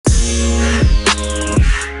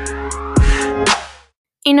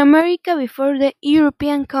In America before the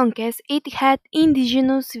European conquest, it had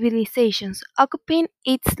indigenous civilizations occupying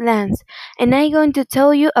its lands, and I'm going to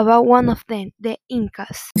tell you about one of them, the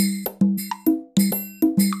Incas.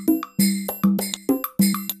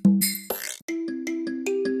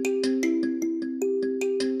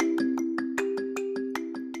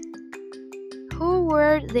 Who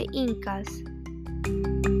were the Incas?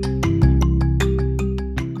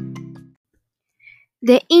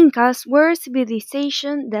 The Incas were a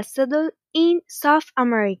civilization that settled in South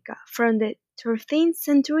America from the 13th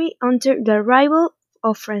century until the arrival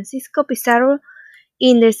of Francisco Pizarro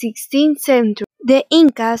in the 16th century. The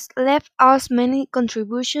Incas left us many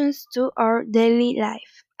contributions to our daily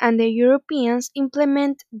life, and the Europeans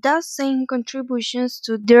implement those same contributions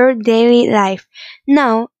to their daily life.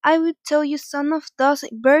 Now, I will tell you some of those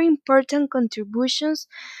very important contributions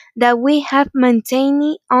that we have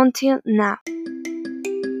maintained until now.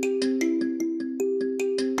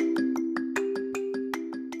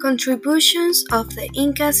 Contributions of the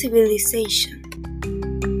Inca civilization.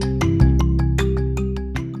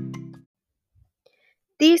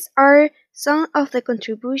 These are some of the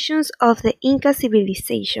contributions of the Inca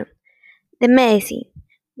civilization. The medicine,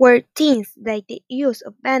 where things like the use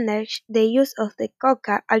of bandage, the use of the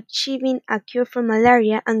coca achieving a cure for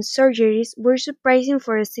malaria, and surgeries were surprising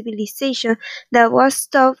for a civilization that was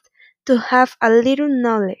thought to have a little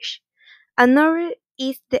knowledge. Another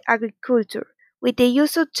is the agriculture, with the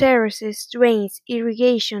use of terraces, drains,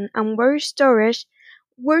 irrigation, and water storage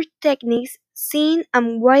were techniques seen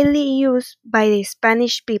and widely used by the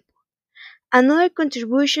Spanish people. Another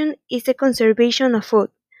contribution is the conservation of food,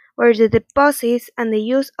 where the deposits and the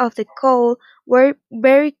use of the coal were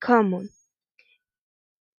very common.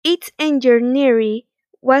 Its engineering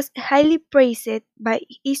was highly praised by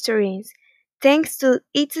historians, thanks to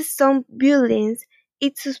its stone buildings,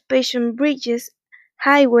 its suspension bridges,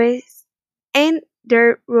 highways, and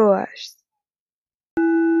their roads.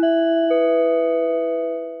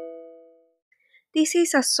 This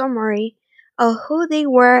is a summary of who they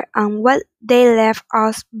were and what they left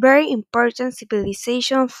us very important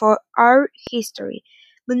civilization for our history.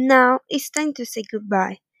 But now it's time to say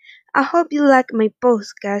goodbye. I hope you like my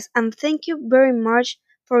podcast and thank you very much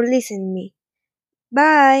for listening me.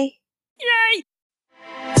 Bye.